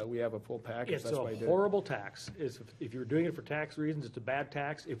that we have a full package. It's That's why a I did it. horrible tax. If you're doing it for tax reasons, it's a bad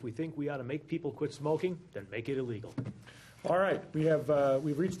tax. If we think we ought to make people quit smoking, then make it illegal. All right,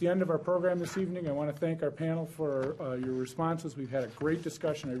 we've reached the end of our program this evening. I want to thank our panel for your responses. We've had a great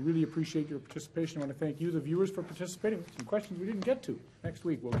discussion. I really appreciate your participation. I want to thank you, the viewers, for participating. Some questions we didn't get to. Next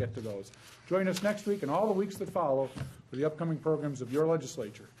week, we'll get to those. Join us next week and all the weeks that follow for the upcoming programs of your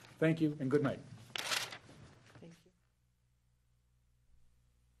legislature. Thank you and good night. Thank you.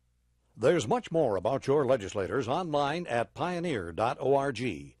 There's much more about your legislators online at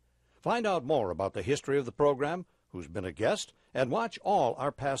pioneer.org. Find out more about the history of the program, who's been a guest, and watch all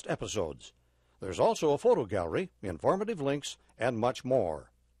our past episodes. There's also a photo gallery, informative links, and much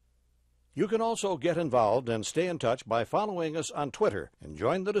more. You can also get involved and stay in touch by following us on Twitter and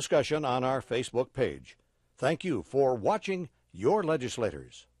join the discussion on our Facebook page. Thank you for watching Your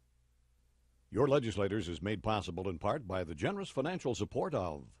Legislators. Your Legislators is made possible in part by the generous financial support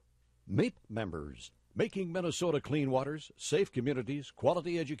of MAPE members, making Minnesota clean waters, safe communities,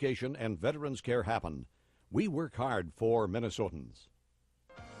 quality education, and veterans care happen. We work hard for Minnesotans.